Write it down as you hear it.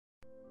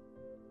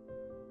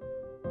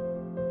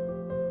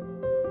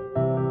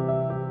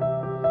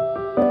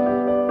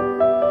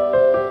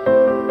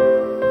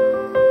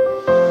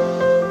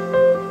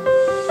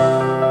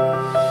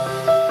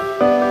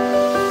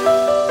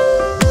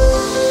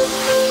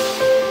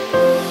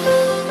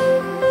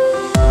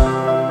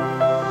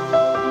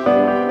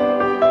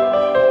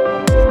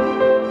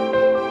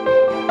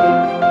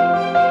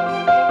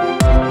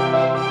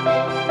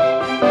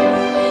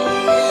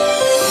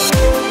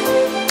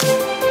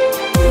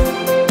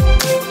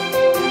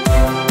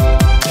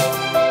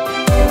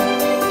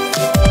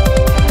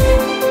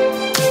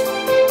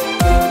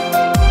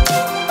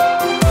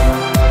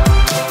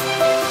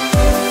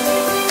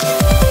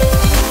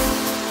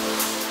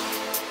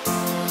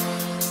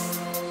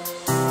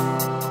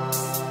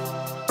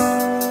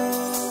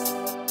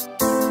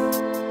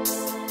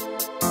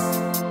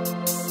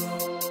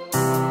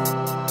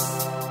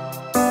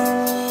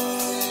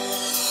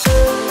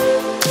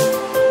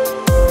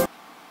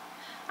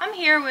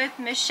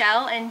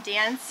Michelle and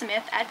Dan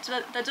Smith at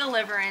the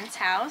Deliverance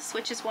House,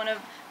 which is one of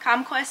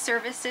CommQuest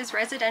Services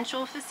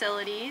residential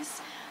facilities.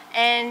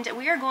 And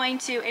we are going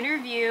to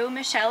interview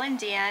Michelle and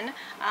Dan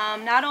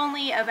not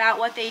only about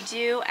what they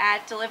do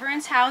at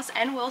Deliverance House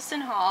and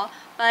Wilson Hall,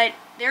 but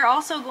they're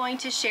also going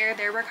to share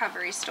their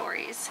recovery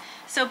stories.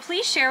 So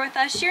please share with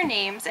us your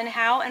names and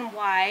how and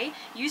why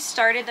you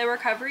started the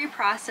recovery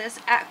process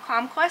at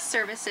CommQuest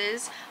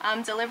Services,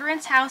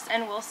 Deliverance House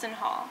and Wilson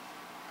Hall.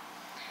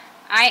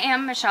 I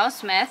am Michelle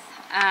Smith.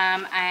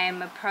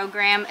 I'm a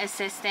program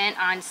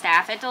assistant on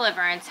staff at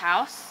Deliverance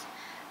House.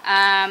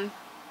 I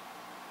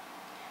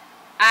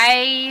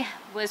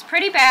was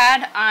pretty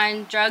bad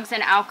on drugs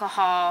and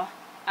alcohol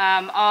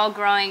all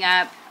growing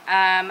up.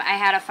 I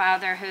had a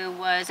father who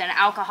was an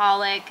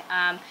alcoholic,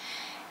 and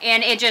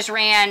it just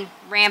ran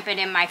rampant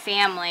in my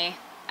family.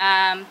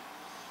 I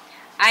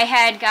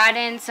had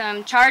gotten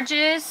some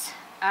charges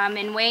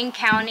in Wayne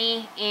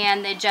County,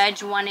 and the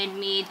judge wanted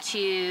me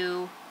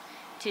to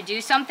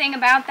do something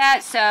about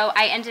that, so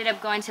I ended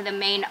up going to the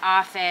main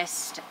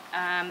office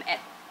at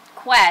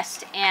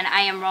Quest, and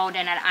I enrolled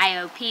in an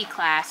IOP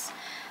class.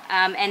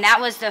 And that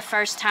was the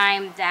first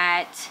time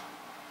that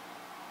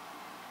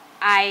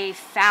I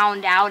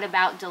found out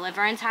about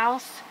Deliverance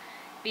House,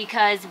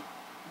 because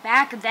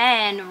back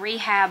then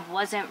rehab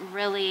wasn't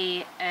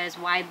really as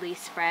widely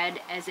spread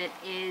as it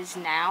is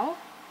now.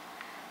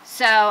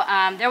 So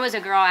there was a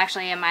girl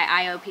actually in my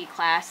IOP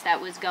class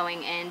that was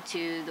going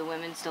into the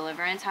Women's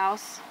Deliverance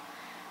House.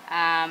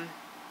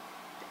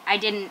 I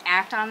didn't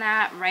act on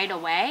that right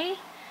away,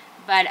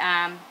 but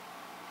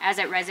as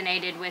it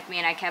resonated with me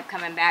and I kept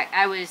coming back,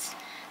 I was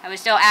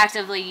still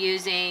actively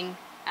using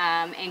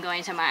and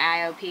going to my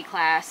IOP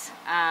class.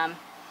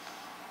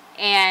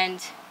 And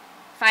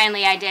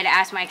finally I did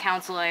ask my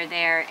counselor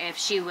there if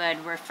she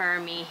would refer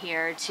me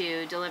here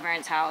to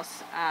Deliverance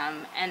House,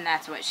 and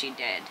that's what she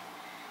did.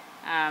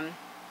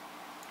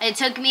 It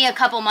took me a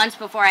couple months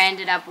before I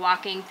ended up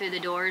walking through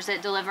the doors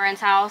at Deliverance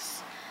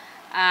House,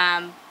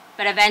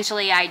 but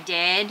eventually I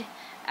did,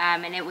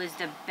 and it was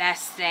the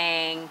best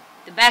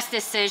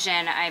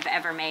decision I've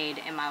ever made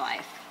in my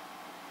life.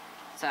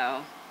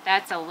 So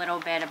that's a little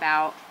bit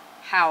about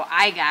how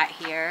I got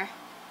here.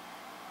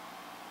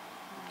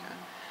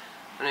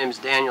 My name is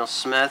Daniel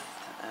Smith,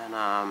 and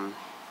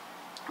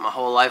my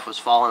whole life was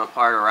falling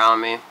apart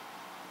around me,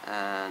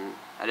 and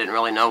I didn't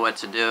really know what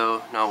to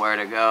do, know where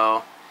to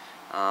go.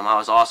 I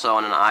was also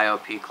in an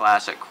IOP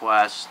class at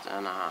Quest,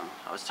 and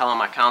I was telling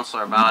my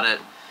counselor about it,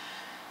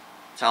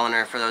 telling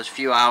her for those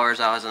few hours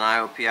I was in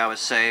IOP I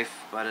was safe,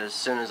 but as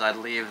soon as I'd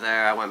leave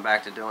there I went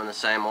back to doing the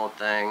same old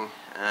thing.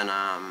 And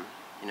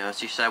you know,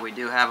 she said we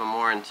do have a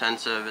more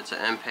intensive, it's an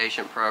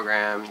inpatient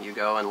program. You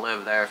go and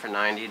live there for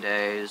 90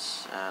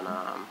 days. And,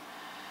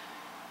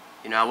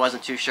 you know, I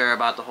wasn't too sure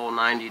about the whole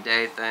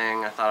 90-day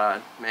thing. I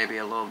thought maybe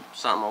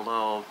something a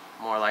little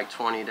more like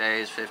 20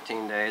 days,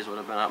 15 days would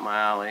have been up my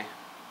alley.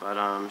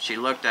 But she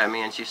looked at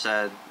me and she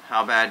said,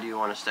 "How bad do you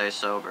want to stay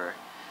sober?"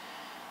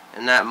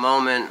 In that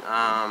moment,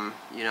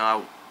 you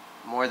know,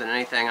 more than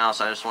anything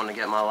else, I just wanted to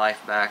get my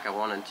life back. I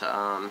wanted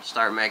to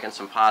start making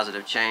some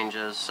positive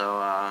changes. So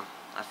I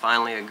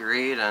finally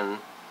agreed, and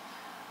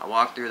I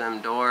walked through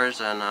them doors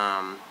and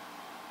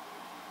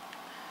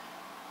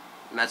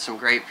met some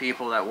great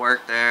people that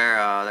worked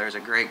there. There's a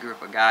great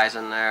group of guys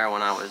in there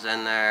when I was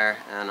in there,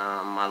 and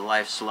my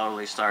life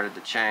slowly started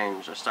to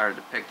change. I started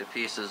to pick the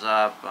pieces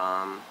up,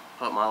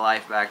 put my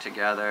life back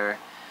together,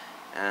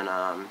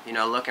 and you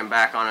know, looking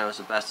back on it, it was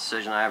the best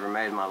decision I ever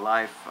made in my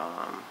life.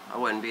 I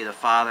wouldn't be the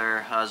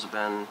father,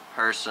 husband,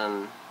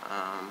 person,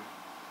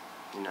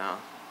 you know,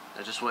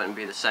 it just wouldn't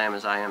be the same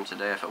as I am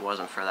today if it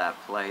wasn't for that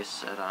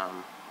place.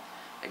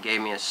 It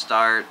gave me a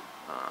start,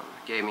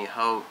 gave me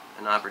hope,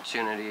 an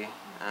opportunity,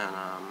 and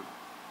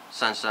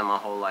since then my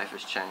whole life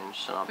has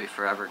changed, and I'll be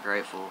forever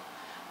grateful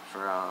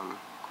for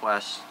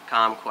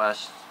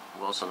CommQuest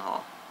Wilson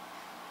Hall.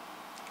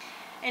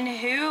 And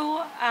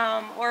who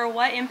or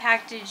what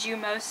impacted you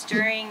most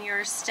during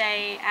your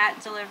stay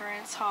at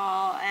Deliverance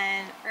Hall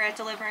or at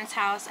Deliverance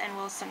House and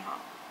Wilson Hall?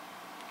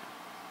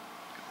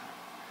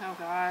 Oh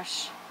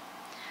gosh.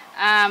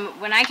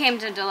 When I came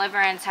to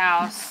Deliverance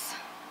House,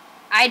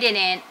 I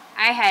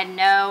had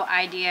no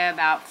idea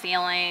about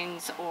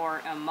feelings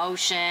or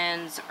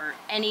emotions or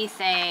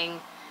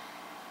anything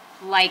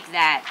like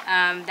that.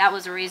 That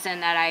was the reason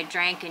that I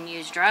drank and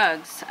used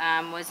drugs,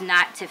 was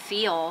not to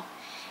feel.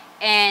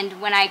 And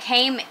when I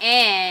came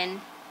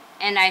in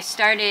and I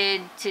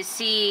started to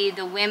see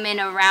the women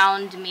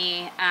around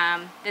me,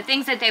 the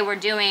things that they were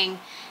doing,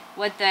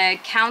 what the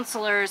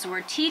counselors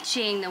were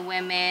teaching the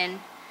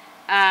women,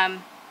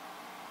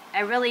 I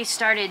really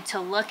started to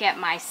look at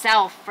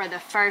myself for the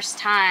first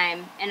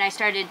time, and I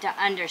started to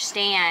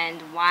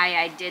understand why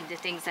I did the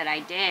things that I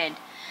did.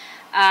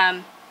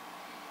 A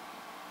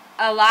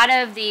lot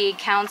of the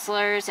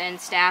counselors and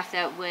staff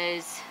that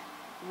was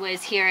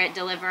here at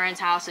Deliverance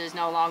House is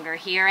no longer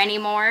here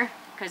anymore,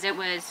 because it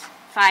was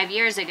 5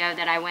 years ago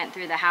that I went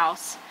through the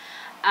house.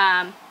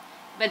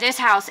 But this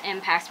house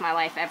impacts my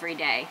life every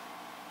day.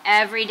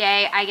 every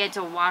day I get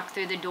to walk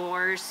through the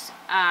doors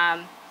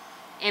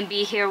and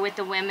be here with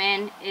the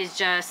women is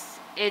just,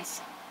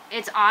 it's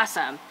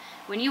awesome.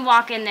 When you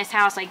walk in this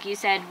house, like you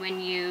said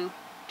when you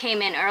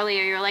came in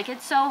earlier, you're like,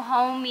 it's so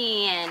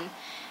homey, and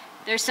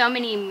there's so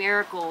many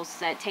miracles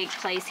that take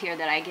place here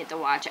that I get to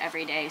watch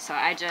every day. So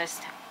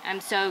I'm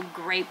so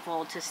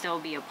grateful to still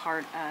be a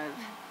part of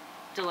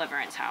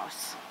Deliverance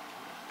House.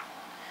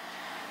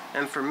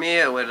 And for me,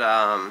 it would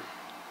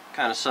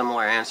kind of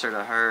similar answer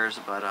to hers,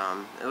 but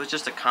it was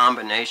just a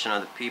combination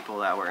of the people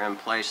that were in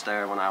place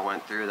there when I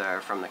went through there,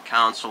 from the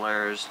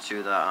counselors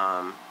to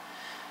the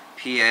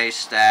PA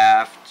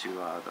staff to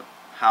the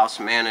house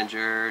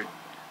manager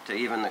to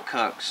even the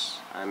cooks.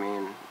 I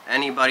mean,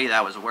 anybody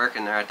that was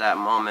working there at that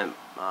moment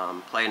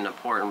played an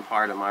important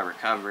part of my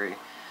recovery.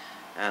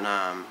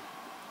 And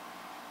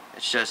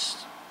it's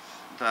just,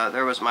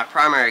 there was my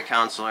primary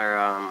counselor,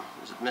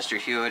 was Mr.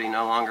 Hewitt. He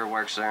no longer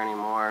works there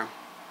anymore.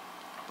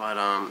 But,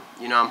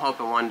 you know, I'm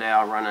hoping one day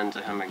I'll run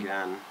into him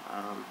again.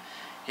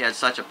 He had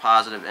such a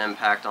positive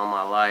impact on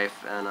my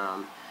life,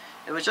 and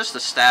it was just the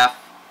staff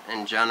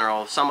in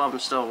general. Some of them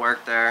still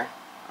work there.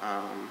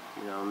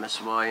 You know,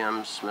 Miss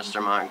Williams,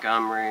 Mr.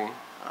 Montgomery,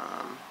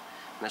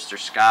 Mr.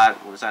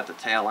 Scott was at the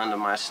tail end of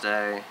my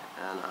stay,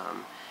 and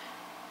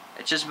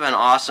it's just been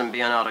awesome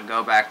being able to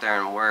go back there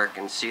and work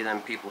and see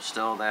them people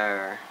still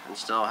there and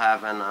still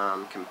having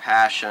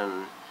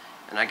compassion.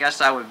 And I guess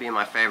that would be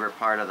my favorite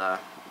part of the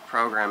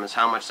program, is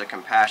how much the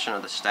compassion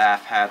of the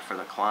staff had for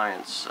the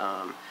clients.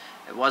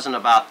 It wasn't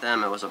about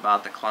them, it was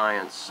about the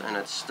clients, and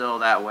it's still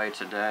that way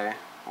today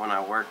when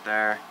I work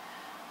there.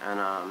 And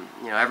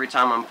you know, every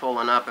time I'm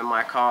pulling up in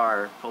my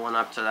car, pulling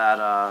up to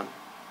that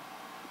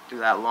through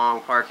that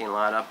long parking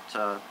lot up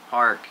to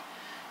park,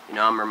 you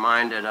know, I'm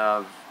reminded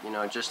of, you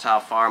know, just how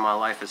far my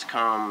life has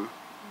come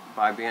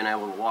by being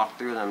able to walk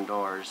through them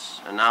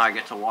doors. And now I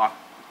get to walk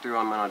through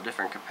them in a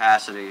different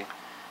capacity.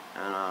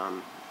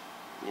 And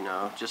you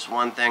know, just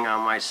one thing I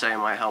might say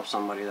might help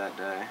somebody that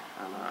day,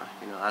 and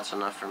you know, that's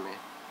enough for me.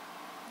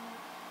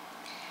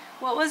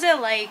 What was it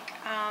like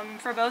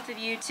for both of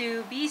you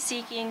to be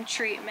seeking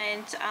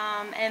treatment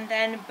and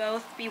then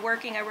both be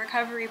working a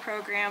recovery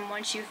program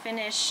once you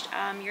finished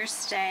your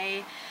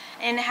stay?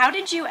 And how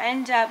did you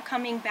end up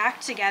coming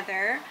back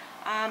together?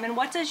 And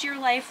what does your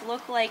life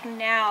look like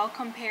now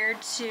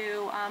compared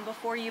to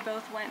before you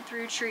both went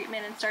through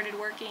treatment and started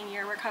working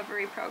your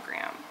recovery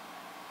program?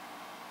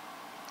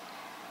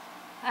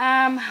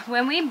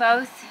 When we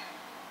both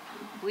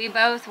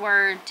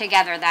were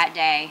together that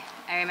day.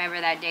 I remember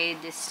that day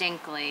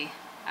distinctly,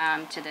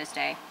 to this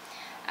day.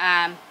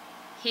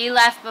 He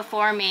left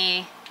before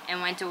me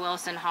and went to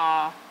Wilson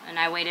Hall, and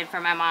I waited for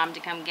my mom to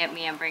come get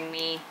me and bring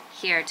me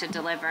here to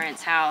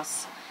Deliverance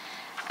House.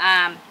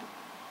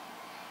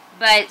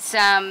 But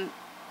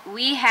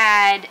we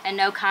had a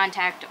no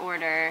contact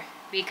order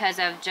because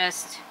of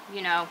just,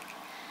 you know,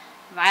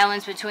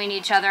 violence between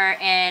each other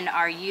and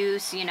our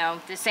use. You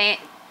know, the same,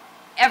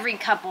 every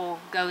couple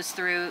goes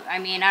through. I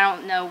mean, I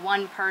don't know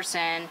one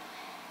person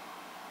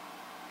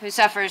who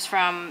suffers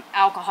from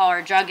alcohol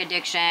or drug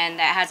addiction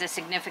that has a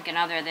significant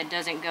other that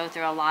doesn't go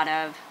through a lot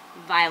of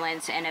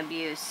violence and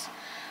abuse.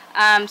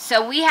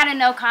 So we had a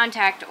no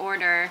contact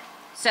order.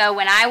 So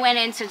when I went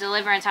into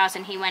Deliverance House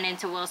and he went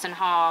into Wilson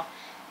Hall,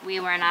 we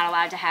were not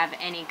allowed to have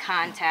any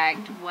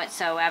contact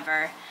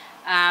whatsoever.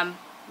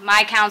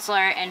 My counselor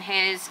and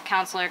his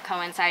counselor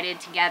coincided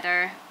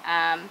together.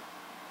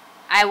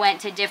 I went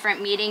to different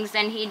meetings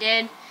than he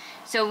did,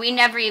 so we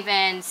never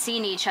even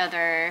seen each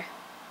other,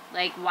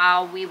 like,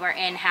 while we were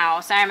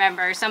in-house. I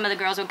remember some of the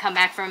girls would come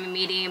back from a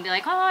meeting and be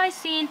like, oh, I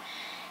seen,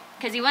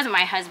 because he wasn't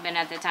my husband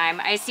at the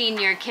time, I seen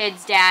your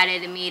kid's dad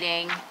at a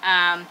meeting.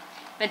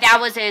 But that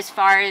was as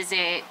far as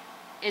it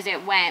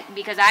went,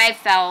 because I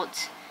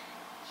felt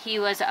he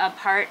was a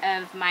part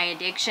of my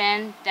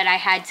addiction, that I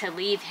had to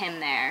leave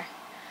him there.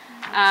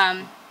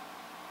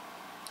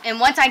 And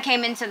once I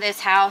came into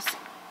this house,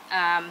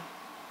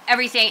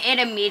 everything, it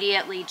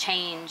immediately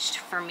changed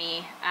for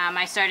me.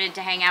 I started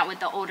to hang out with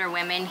the older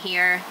women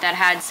here that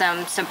had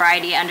some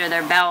sobriety under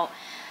their belt,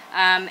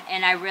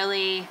 and I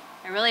really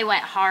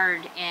went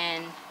hard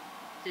in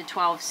the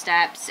 12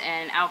 steps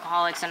and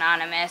Alcoholics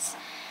Anonymous,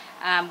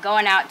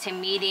 going out to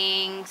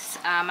meetings.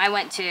 I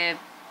went to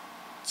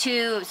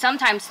 2,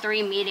 sometimes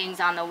 3 meetings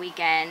on the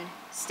weekend,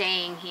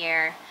 staying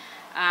here,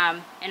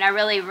 and I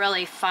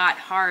really fought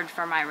hard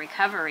for my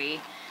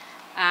recovery.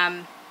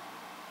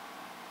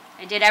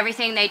 I did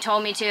everything they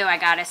told me to. I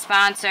got a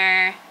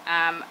sponsor.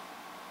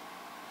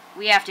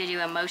 We have to do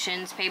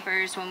emotions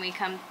papers when we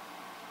come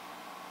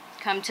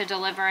to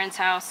Deliverance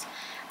House,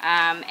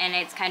 and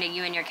it's kind of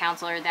you and your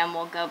counselor. Then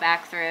we'll go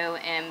back through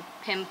and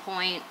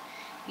pinpoint,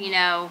 you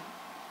know,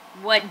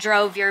 what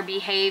drove your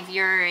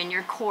behavior and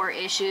your core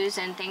issues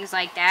and things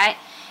like that.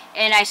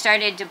 And I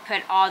started to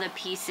put all the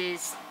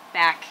pieces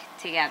back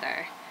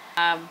together.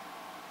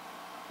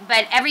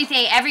 But every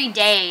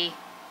day,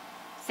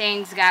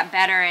 things got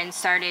better and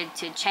started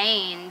to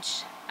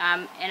change.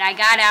 And I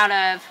got out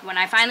of, when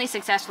I finally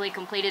successfully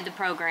completed the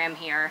program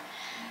here,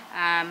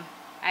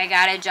 I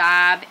got a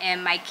job,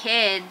 and my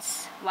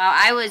kids, while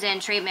I was in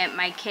treatment,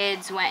 my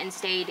kids went and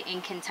stayed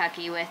in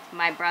Kentucky with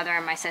my brother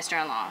and my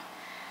sister-in-law.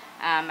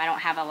 I don't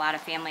have a lot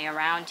of family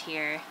around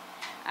here.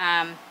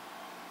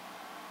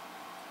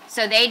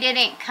 So they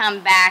didn't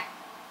come back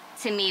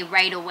to me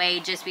right away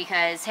just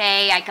because,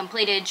 hey, I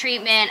completed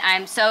treatment,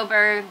 I'm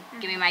sober,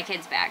 give me my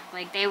kids back.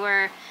 Like, they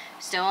were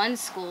still in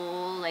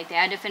school, like they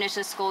had to finish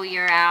the school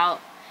year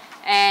out.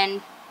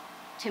 And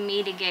to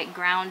me, to get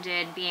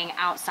grounded being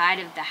outside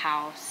of the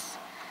house,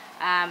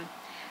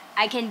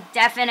 I can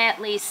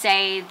definitely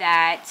say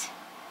that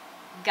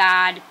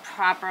God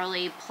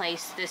properly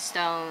placed the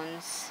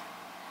stones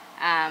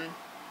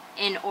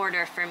in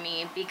order for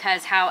me,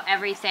 because how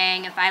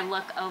everything, if I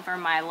look over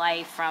my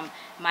life from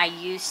my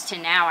youth to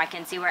now, I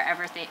can see where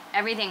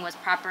everything was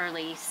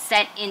properly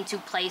set into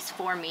place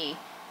for me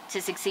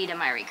to succeed in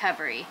my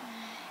recovery.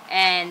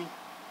 And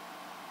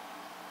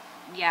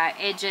yeah,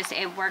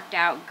 it worked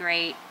out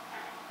great.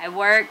 I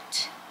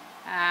worked,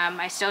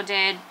 I still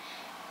did,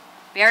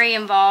 very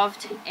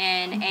involved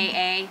in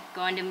AA,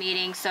 going to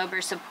meetings, sober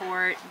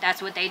support.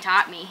 That's what they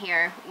taught me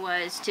here,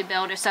 was to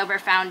build a sober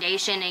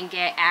foundation and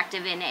get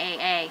active in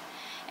AA.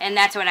 And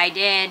that's what I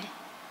did.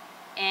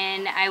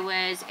 And I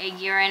was a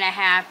year and a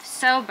half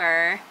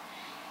sober.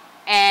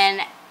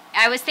 And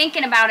I was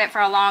thinking about it for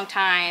a long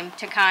time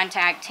to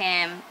contact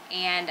him.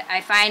 And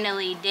I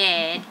finally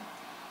did.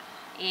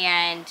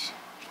 And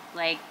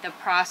like the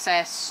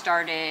process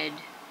started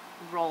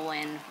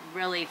rolling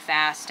really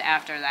fast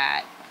after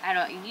that.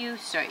 You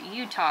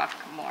talk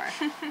more,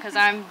 because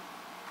talk.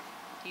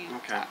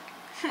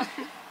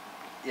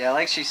 Yeah,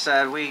 like she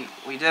said, we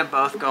did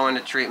both go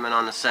into treatment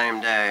on the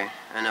same day,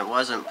 and it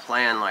wasn't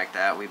planned like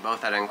that. We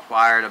both had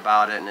inquired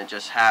about it, and it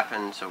just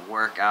happened to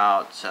work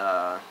out.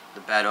 The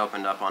bed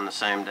opened up on the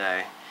same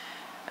day,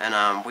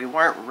 and we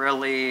weren't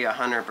really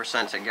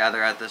 100%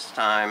 together at this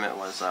time. It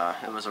was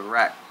a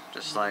wreck,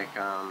 just like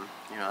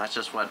that's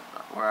just where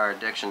our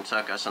addiction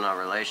took us in our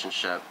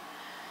relationship,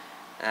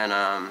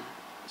 and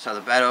so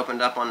the bed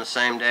opened up on the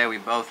same day. We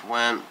both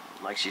went.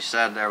 Like she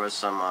said, there was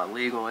some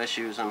legal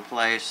issues in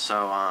place,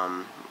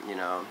 so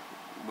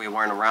we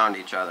weren't around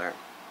each other.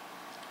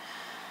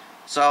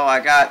 So I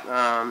got,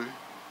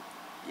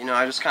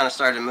 I just kind of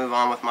started to move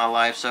on with my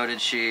life. So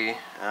did she,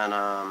 and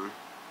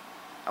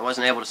I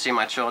wasn't able to see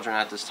my children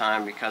at this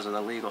time because of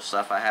the legal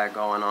stuff I had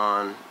going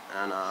on,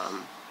 and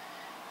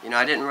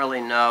I didn't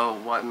really know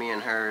what me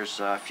and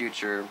her's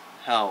future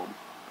held.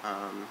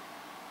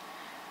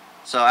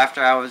 So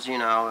after I was,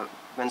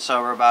 been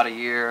sober about a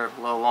year,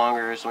 a little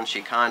longer, is when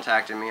she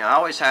contacted me. I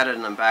always had it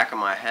in the back of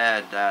my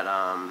head that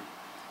I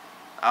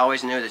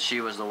always knew that she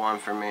was the one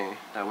for me,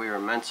 that we were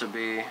meant to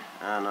be,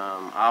 and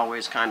I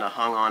always kind of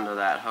hung on to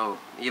that hope.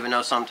 Even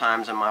though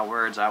sometimes in my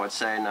words I would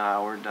say,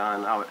 no, we're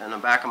done, in the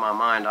back of my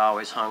mind I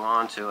always hung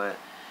on to it.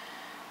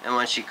 And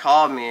when she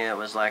called me, it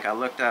was like I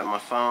looked at my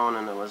phone,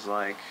 and it was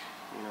like,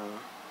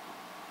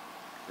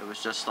 it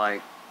was just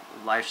like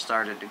life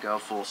started to go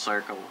full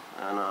circle.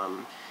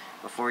 And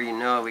before you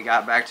knew it, we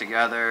got back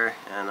together,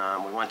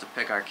 and we went to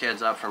pick our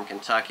kids up from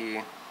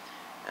Kentucky,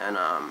 and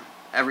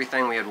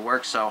everything we had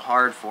worked so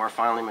hard for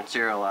finally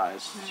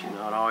materialized. It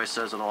always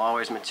says it'll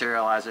always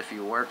materialize if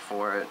you work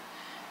for it,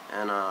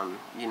 and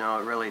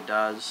it really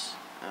does.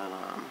 And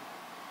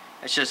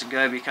it's just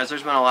good because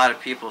there's been a lot of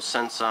people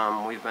since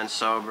we've been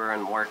sober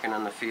and working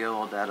in the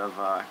field that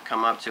have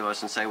come up to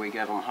us and say we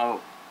give them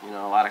hope. A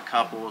lot of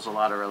couples, a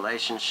lot of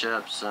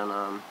relationships, and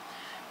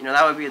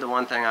that would be the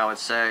one thing I would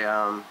say.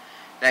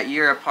 That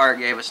year apart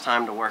gave us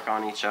time to work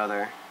on each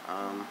other.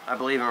 I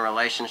believe in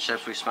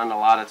relationships we spend a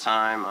lot of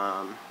time,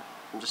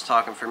 I'm just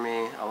talking for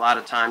me, a lot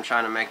of time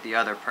trying to make the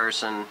other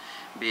person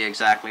be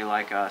exactly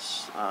like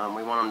us.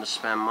 We want them to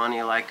spend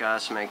money like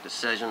us, make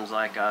decisions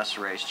like us,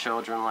 raise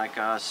children like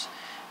us.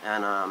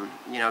 And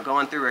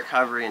going through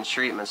recovery and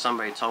treatment,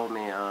 somebody told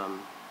me,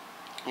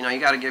 you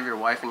got to give your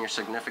wife and your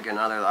significant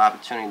other the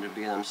opportunity to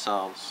be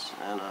themselves.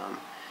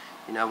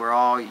 And we're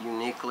all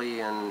uniquely,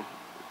 and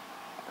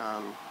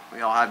we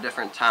all have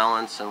different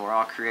talents, and we're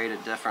all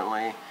created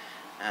differently.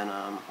 And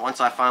once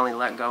I finally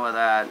let go of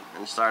that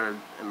and started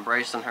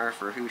embracing her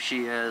for who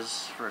she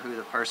is, for who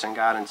the person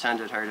God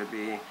intended her to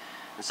be,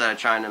 instead of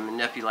trying to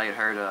manipulate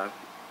her to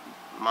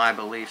my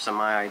beliefs and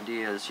my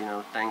ideas,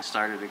 things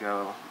started to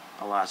go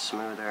a lot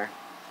smoother.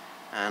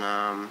 And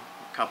a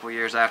couple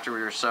years after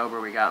we were sober,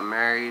 we got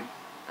married.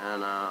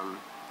 And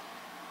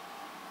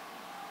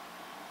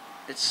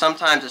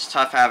sometimes it's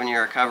tough having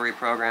your recovery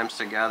programs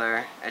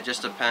together. It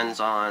just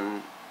depends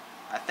on.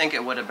 I think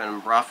it would have been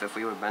rough if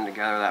we would have been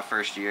together that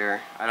first year.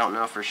 I don't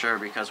know for sure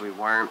because we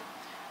weren't.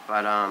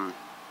 But,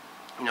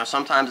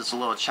 sometimes it's a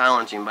little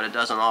challenging, but it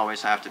doesn't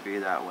always have to be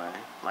that way.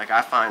 Like,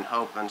 I find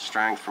hope and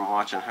strength from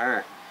watching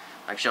her.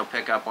 Like, she'll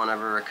pick up one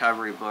of her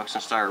recovery books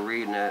and start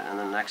reading it, and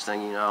the next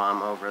thing you know,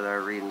 I'm over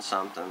there reading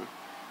something.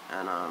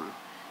 And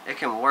it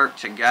can work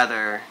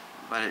together,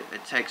 but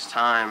it takes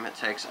time, it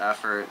takes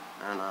effort.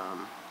 And,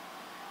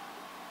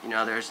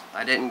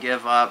 I didn't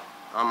give up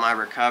on my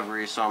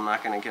recovery, so I'm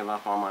not going to give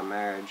up on my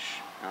marriage,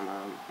 and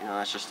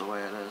that's just the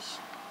way it is.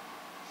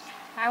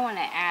 I want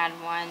to add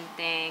one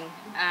thing.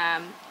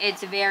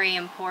 It's very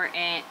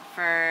important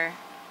for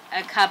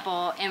a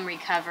couple in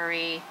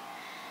recovery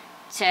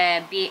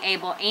to be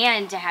able,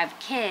 and to have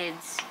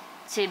kids,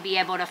 to be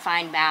able to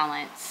find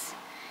balance.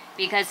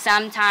 Because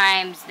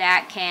sometimes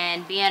that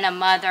can, being a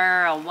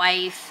mother, a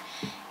wife,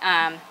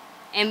 and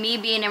me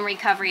being in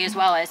recovery as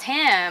well as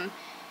him,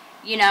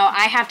 you know,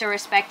 I have to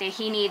respect that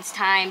he needs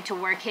time to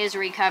work his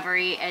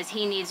recovery, as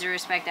he needs to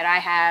respect that I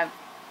have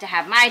to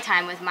have my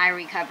time with my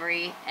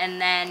recovery, and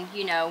then,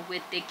 you know,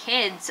 with the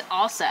kids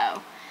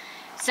also.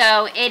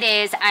 So it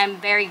is,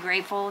 I'm very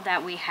grateful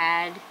that we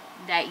had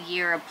that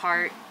year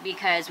apart,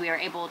 because we were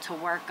able to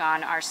work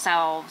on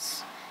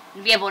ourselves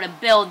and be able to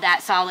build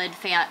that solid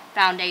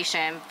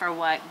foundation for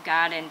what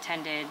God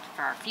intended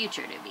for our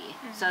future to be.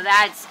 Mm-hmm. So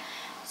that's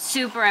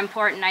super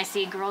important. I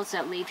see girls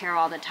that leave here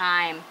all the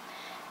time,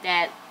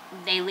 that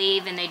they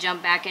leave and they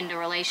jump back into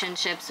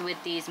relationships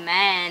with these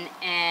men,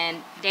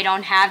 and they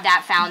don't have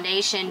that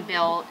foundation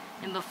built,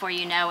 and before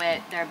you know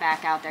it, they're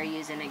back out there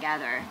using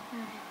together.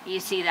 Mm-hmm. You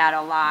see that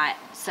a lot.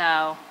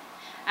 So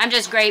I'm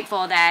just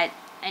grateful that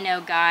I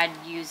know God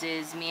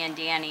uses me and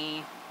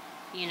Danny,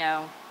 you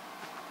know,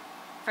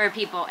 for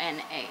people in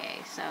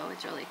AA. So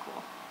it's really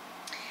cool.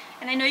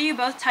 And I know you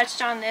both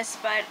touched on this,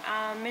 but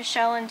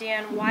Michelle and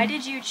Dan, why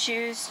did you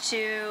choose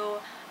to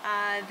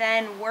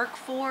then work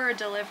for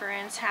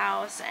Deliverance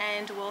House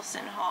and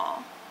Wilson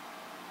Hall?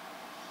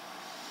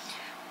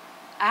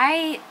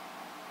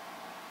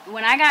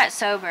 When I got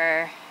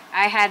sober,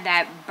 I had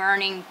that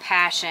burning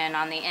passion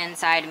on the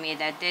inside of me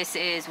that this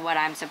is what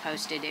I'm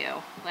supposed to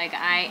do. Like,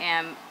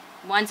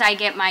 once I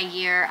get my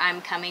year,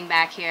 I'm coming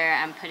back here,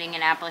 I'm putting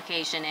an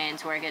application in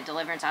to work at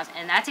Deliverance House,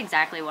 and that's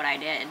exactly what I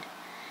did.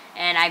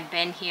 And I've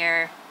been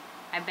here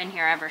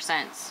ever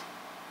since.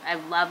 I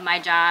love my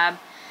job.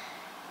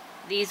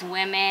 These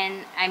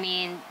women, I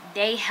mean,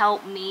 they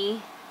help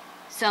me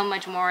so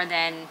much more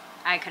than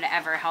I could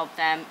ever help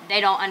them.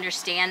 They don't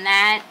understand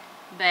that,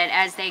 but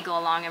as they go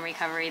along in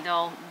recovery,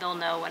 they'll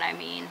know what I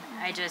mean.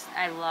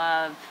 I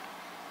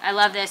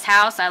love this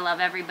house. I love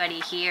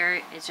everybody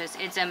here.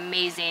 It's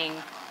amazing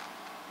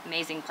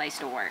place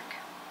to work.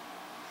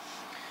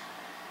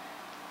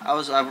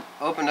 I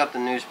opened up the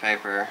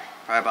newspaper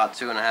probably about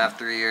 2.5,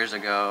 3 years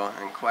ago,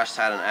 and Quest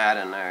had an ad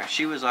in there.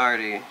 She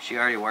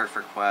already worked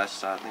for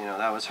Quest. You know,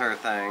 that was her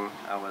thing.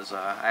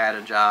 I had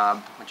a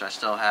job, which I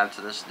still have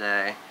to this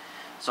day.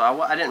 So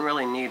I didn't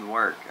really need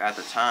work at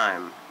the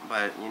time,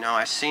 but you know,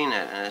 I seen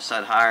it, and it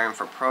said hiring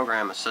for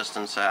program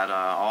assistants at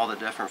all the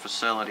different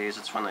facilities.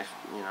 It's when they,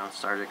 you know,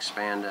 started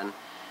expanding,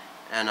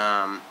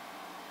 and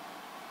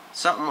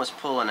something was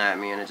pulling at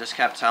me, and it just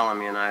kept telling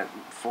me. And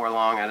before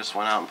long, I just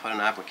went out and put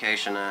an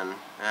application in,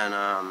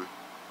 and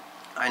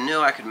I knew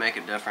I could make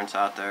a difference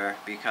out there,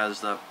 because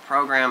the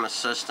program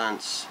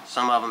assistants,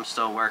 some of them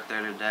still work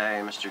there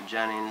today. Mr.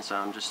 Jennings,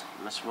 just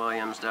Miss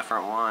Williams,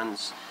 different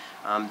ones.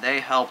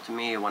 They helped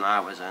me when I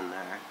was in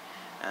there.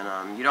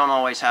 And you don't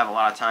always have a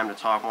lot of time to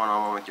talk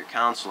one-on-one with your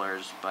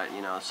counselors, but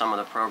you know, some of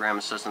the program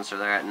assistants are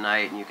there at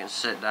night, and you can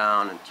sit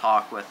down and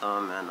talk with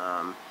them,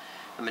 and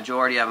the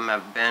majority of them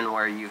have been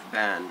where you've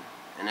been,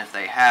 and if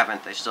they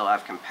haven't, they still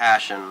have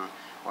compassion,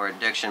 or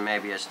addiction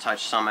maybe has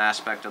touched some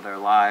aspect of their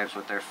lives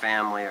with their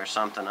family or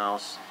something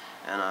else,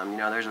 and you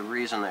know, there's a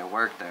reason they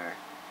work there,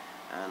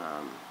 and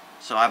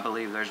so I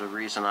believe there's a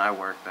reason I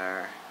work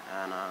there.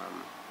 And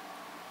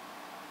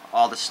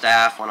all the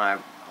staff,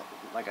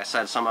 like I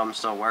said, some of them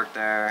still work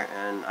there,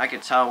 and I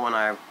could tell when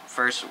I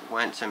first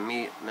went to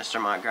meet Mr.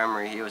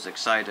 Montgomery, he was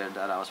excited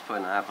that I was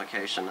putting an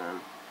application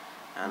in,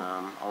 and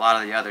a lot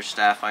of the other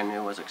staff I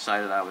knew was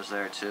excited I was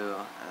there too,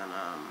 and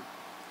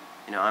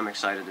you know, I'm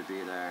excited to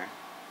be there,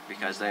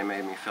 because they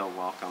made me feel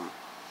welcome,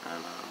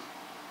 and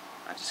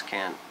I just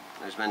can't.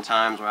 There's been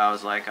times where I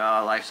was like,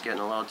 oh, life's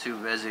getting a little too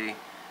busy,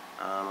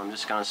 I'm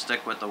just going to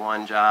stick with the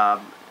one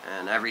job,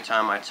 and every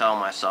time I tell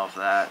myself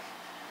that,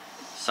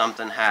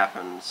 something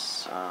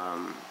happens,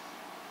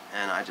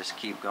 and I just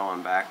keep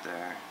going back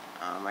there.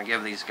 I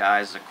give these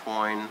guys a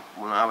coin.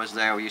 When I was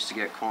there, we used to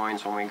get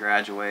coins when we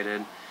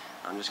graduated.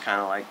 I'm just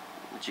kind of like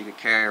that you could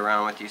carry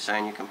around with you,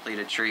 saying you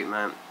completed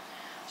treatment.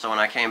 So when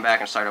I came back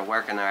and started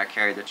working there, I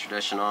carried the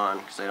tradition on,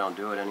 because they don't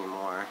do it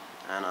anymore.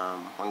 And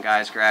when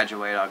guys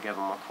graduate, I'll give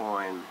them a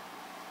coin.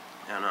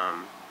 And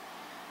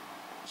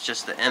it's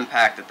just the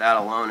impact that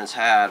alone has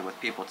had with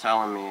people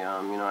telling me,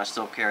 you know, I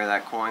still carry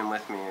that coin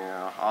with me.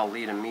 Or I'll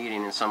lead a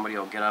meeting and somebody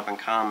will get up and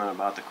comment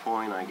about the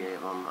coin I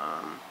gave them.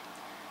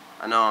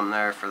 I know I'm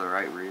there for the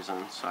right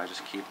reason, so I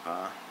just keep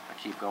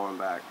going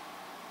back.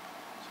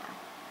 So.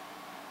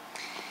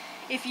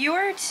 If you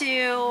were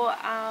to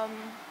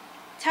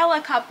tell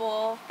a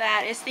couple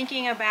that is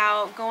thinking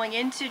about going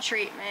into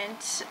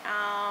treatment,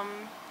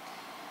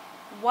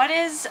 what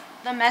is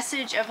the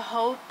message of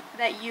hope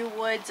that you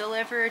would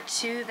deliver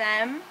to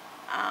them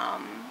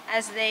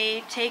as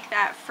they take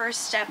that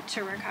first step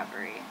to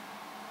recovery?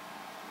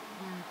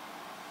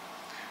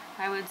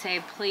 I would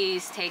say,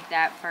 please take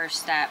that first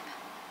step.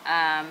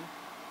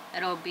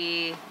 It'll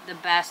be the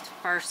best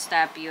first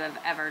step you have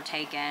ever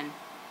taken.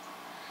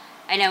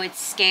 I know it's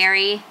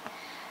scary,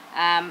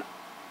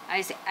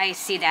 I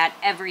see that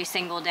every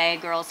single day.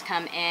 Girls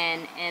come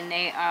in and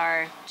they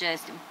are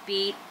just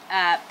beat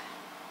up,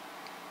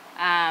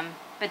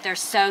 but they're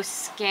so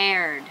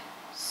scared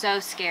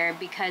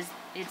because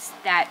it's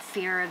that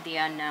fear of the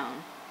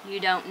unknown. You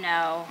don't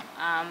know,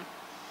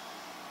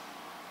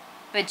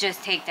 but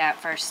just take that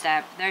first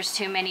step. There's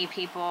too many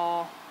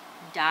people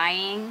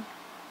dying,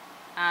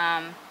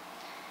 but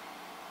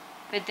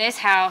this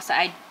house,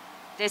 I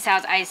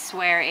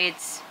swear,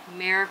 it's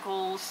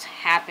miracles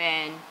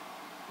happen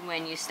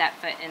when you step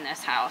foot in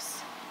this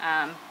house.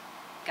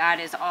 God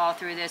is all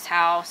through this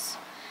house.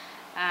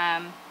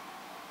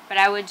 But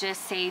I would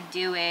just say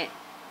do it.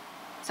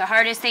 It's the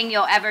hardest thing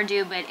you'll ever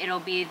do, but it'll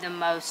be the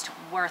most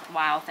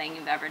worthwhile thing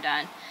you've ever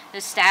done.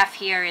 The staff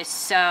here is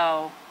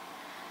so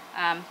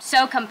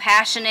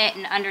compassionate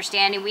and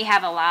understanding. We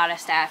have a lot of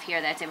staff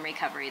here that's in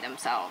recovery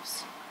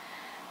themselves.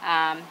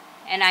 And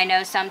I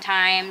know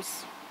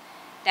sometimes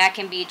that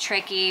can be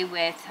tricky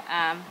with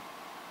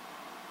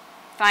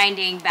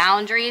finding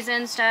boundaries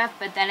and stuff,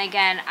 but then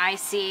again, I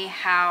see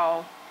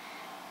how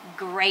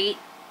great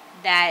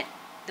that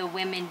the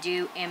women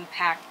do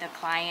impact the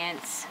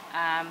clients,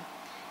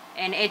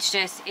 and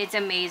it's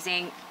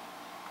amazing.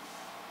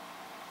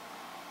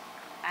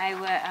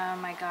 Oh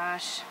my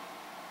gosh,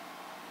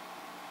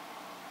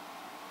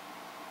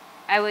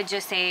 I would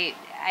just say,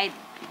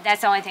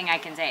 that's the only thing I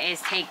can say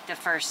is take the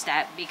first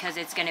step, because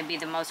it's going to be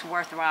the most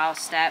worthwhile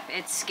step.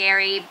 It's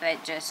scary,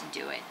 but just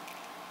do it.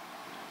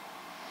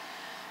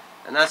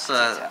 And that's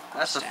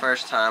the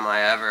first time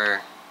I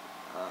ever,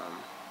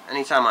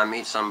 anytime I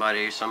meet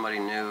somebody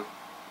new,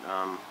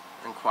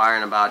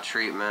 inquiring about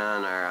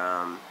treatment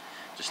or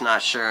just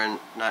not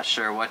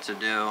sure what to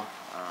do,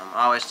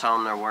 I always tell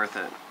them they're worth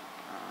it.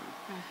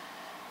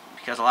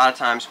 Because a lot of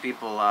times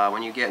people,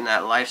 when you get in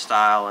that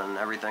lifestyle and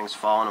everything's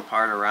falling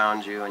apart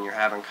around you and you're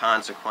having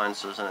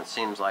consequences and it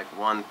seems like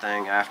one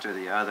thing after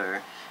the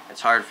other,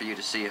 it's hard for you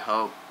to see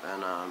hope,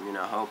 and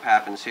hope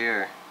happens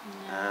here.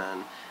 Yeah.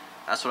 And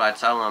that's what I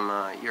tell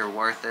them, you're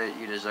worth it,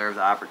 you deserve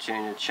the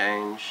opportunity to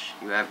change,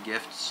 you have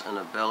gifts and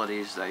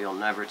abilities that you'll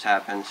never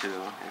tap into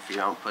if you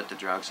don't put the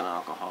drugs and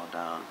alcohol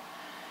down.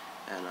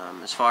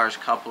 And as far as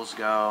couples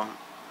go,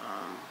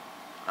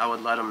 I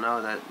would let them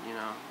know that,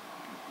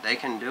 they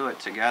can do it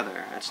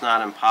together. It's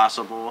not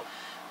impossible.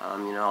 A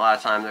lot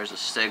of times there's a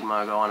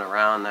stigma going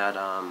around that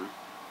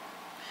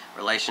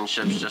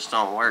relationships just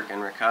don't work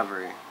in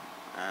recovery.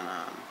 And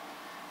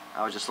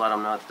I would just let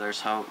them know that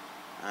there's hope,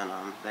 and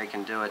they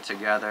can do it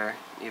together,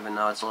 even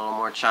though it's a little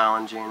more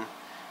challenging.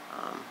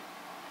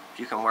 If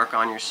you can work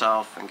on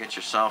yourself and get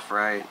yourself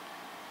right,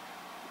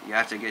 you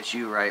have to get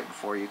you right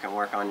before you can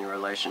work on your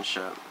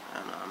relationship.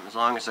 And as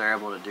long as they're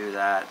able to do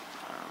that,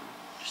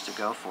 just to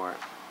go for it.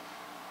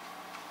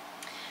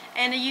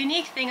 And a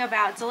unique thing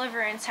about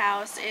Deliverance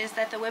House is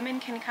that the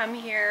women can come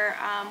here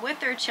with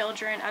their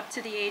children up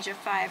to the age of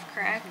 5,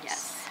 correct?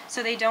 Yes.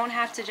 So they don't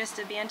have to just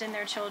abandon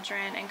their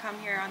children and come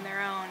here on their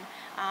own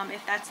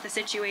if that's the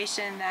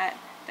situation that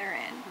they're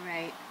in.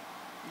 Right.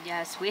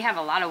 Yes, we have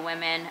a lot of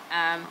women.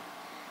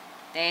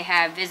 They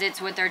have visits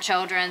with their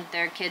children.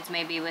 Their kids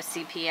may be with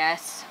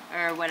CPS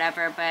or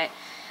whatever, but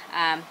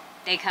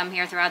they come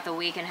here throughout the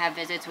week and have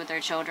visits with their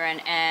children,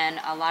 and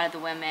a lot of the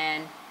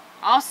women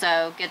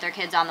also get their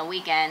kids on the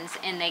weekends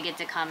and they get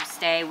to come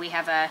stay. We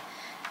have a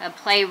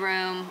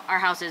playroom. Our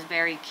house is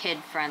very kid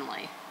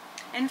friendly.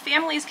 And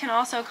families can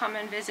also come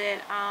and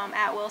visit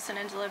at Wilson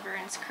and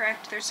Deliverance,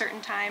 correct? There's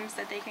certain times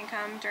that they can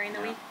come during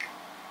the week?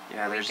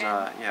 Yeah, there's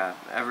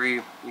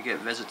you get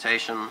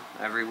visitation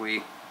every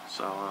week,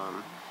 so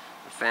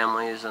the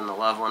families and the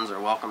loved ones are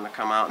welcome to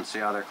come out and see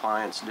how their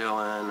client's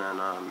doing,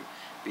 and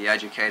be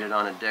educated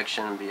on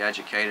addiction, be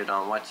educated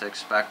on what to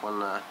expect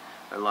when their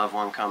loved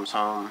one comes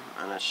home.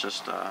 And it's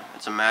just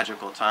it's a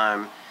magical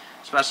time,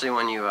 especially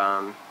when you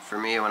for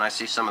me, when I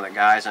see some of the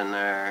guys in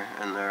there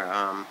and their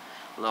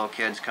little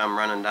kids come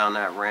running down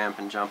that ramp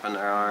and jump in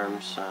their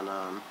arms, and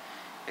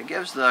it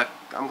gives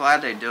I'm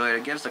glad they do it.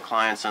 It gives the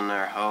clients in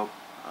there hope,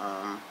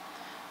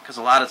 because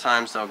a lot of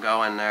times they'll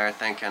go in there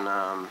thinking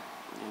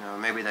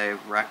maybe they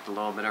wrecked a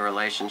little bit of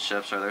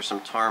relationships or there's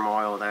some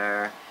turmoil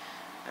there,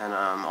 and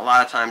a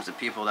lot of times the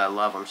people that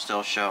love them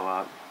still show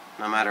up.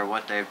 No matter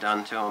what they've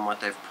done to them, what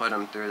they've put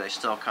them through, they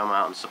still come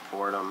out and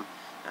support them,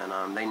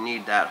 and they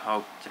need that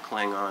hope to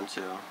cling on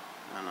to,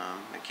 and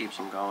it keeps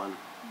them going.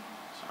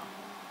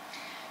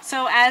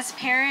 So as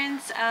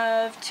parents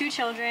of 2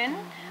 children,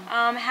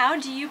 how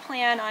do you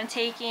plan on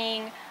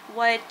taking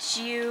what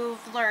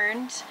you've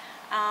learned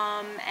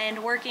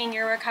and working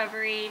your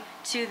recovery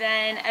to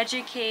then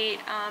educate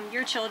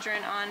your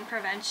children on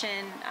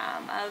prevention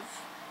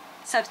of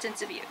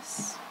substance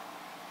abuse?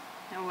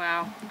 Oh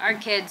wow, our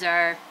kids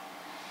are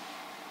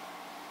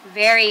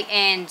very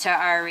into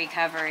our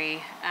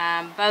recovery.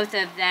 Both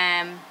of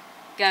them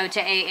go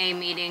to AA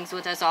meetings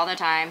with us all the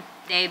time.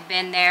 They've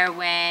been there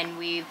when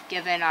we've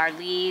given our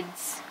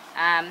leads.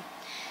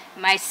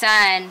 My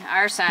son,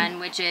 our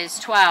son, which is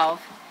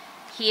 12,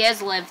 he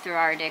has lived through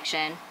our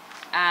addiction.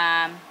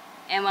 And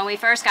when we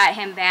first got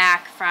him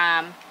back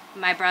from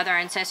my brother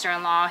and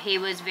sister-in-law, he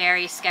was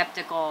very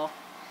skeptical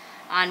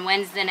on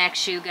when's the next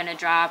shoe going to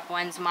drop,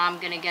 when's mom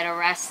going to get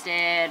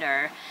arrested,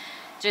 or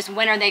just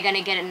when are they going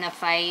to get in a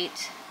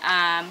fight.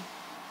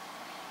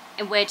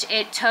 In which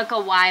it took a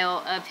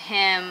while of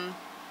him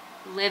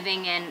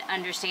living and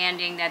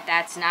understanding that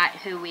that's not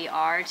who we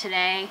are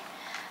today,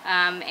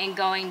 and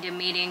going to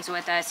meetings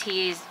with us.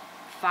 He's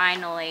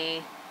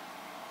finally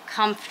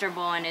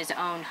comfortable in his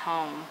own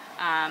home.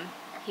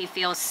 He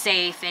feels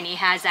safe, and he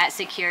has that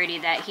security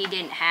that he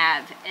didn't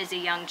have as a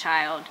young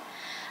child.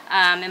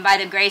 And by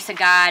the grace of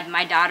God,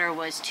 my daughter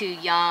was too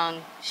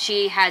young.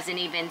 She hasn't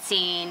even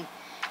seen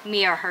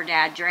me or her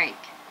dad drink.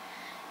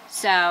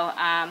 So,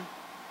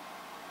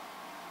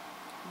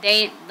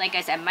 like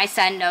I said, my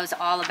son knows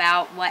all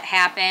about what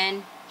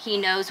happened. He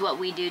knows what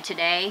we do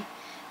today.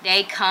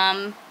 They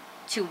come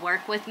to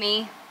work with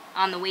me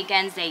on the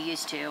weekends. They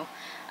used to.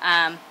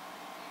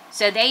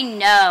 So they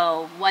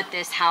know what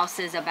this house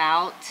is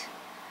about.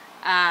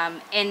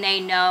 And they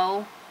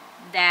know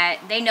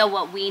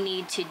what we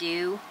need to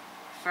do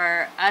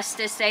for us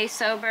to stay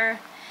sober.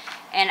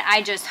 And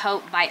I just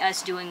hope by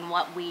us doing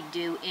what we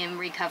do in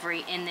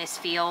recovery in this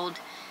field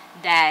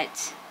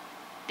that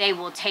they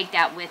will take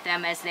that with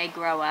them as they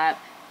grow up,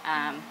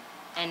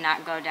 and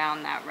not go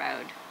down that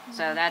road.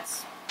 So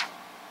that's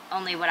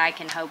only what I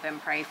can hope and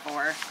pray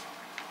for.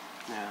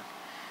 Yeah.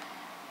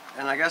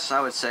 And I guess I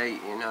would say,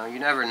 you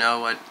never know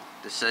what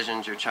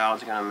decisions your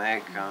child's going to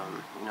make.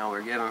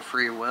 We're given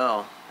free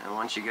will, and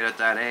once you get at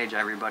that age,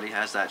 everybody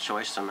has that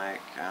choice to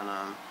make.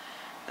 And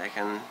they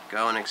can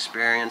go and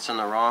experience in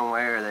the wrong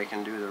way, or they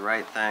can do the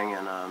right thing,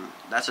 and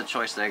that's a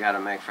choice they got to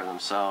make for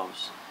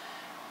themselves.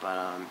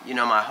 But,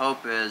 my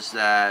hope is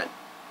that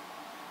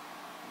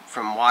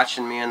from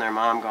watching me and their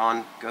mom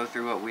go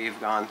through what we've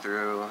gone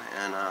through,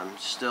 and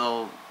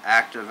still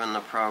active in the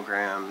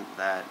program,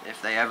 that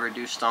if they ever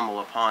do stumble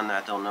upon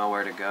that, they'll know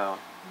where to go.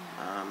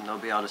 They'll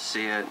be able to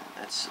see it.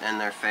 It's in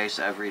their face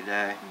every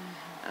day.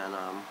 And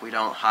we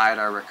don't hide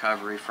our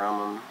recovery from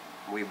them.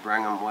 We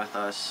bring them with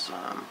us.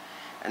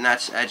 And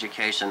that's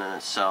education in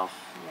itself,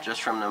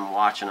 just from them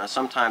watching us.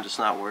 Sometimes it's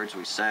not words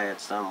we say,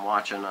 it's them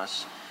watching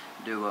us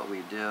do what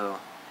we do.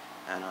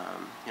 And,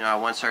 I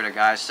once heard a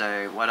guy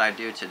say, what I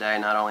do today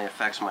not only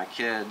affects my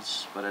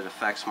kids, but it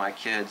affects my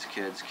kids'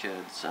 kids'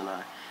 kids. And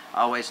I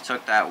always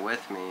took that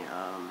with me.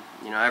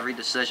 Every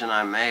decision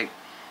I make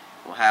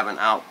will have an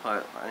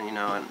output,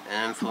 an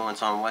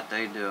influence on what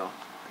they do.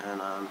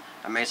 And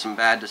I made some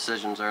bad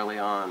decisions early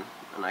on,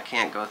 and I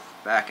can't go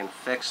back and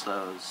fix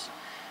those.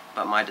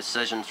 But my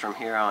decisions from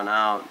here on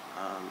out,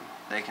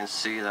 they can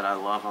see that I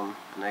love them,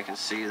 and they can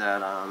see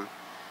that,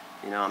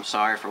 I'm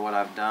sorry for what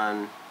I've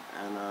done,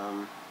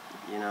 and,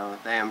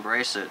 they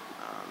embrace it.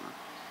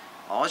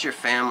 All your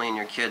family and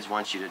your kids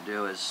want you to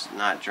do is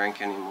not drink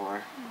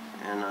anymore,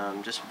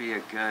 and just be a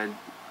good,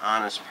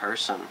 honest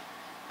person,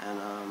 and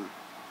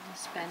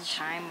spend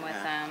time with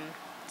them,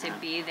 to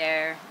be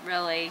there,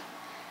 really.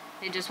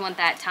 They just want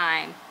that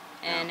time.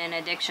 And in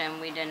addiction,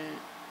 we didn't,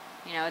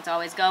 it's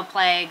always go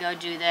play, go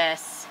do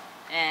this,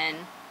 and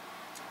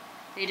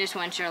they just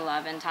want your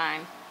love and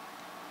time.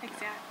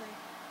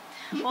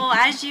 Exactly. Well,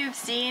 as you've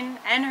seen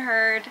and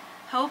heard,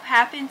 hope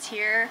happens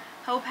here.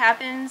 Hope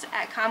happens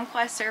at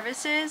CommQuest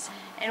Services,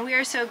 and we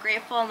are so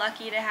grateful and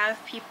lucky to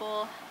have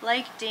people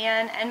like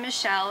Dan and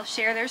Michelle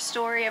share their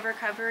story of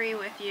recovery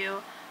with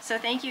you. So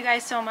thank you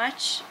guys so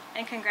much,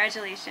 and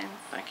congratulations.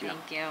 Thank you.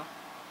 Thank you.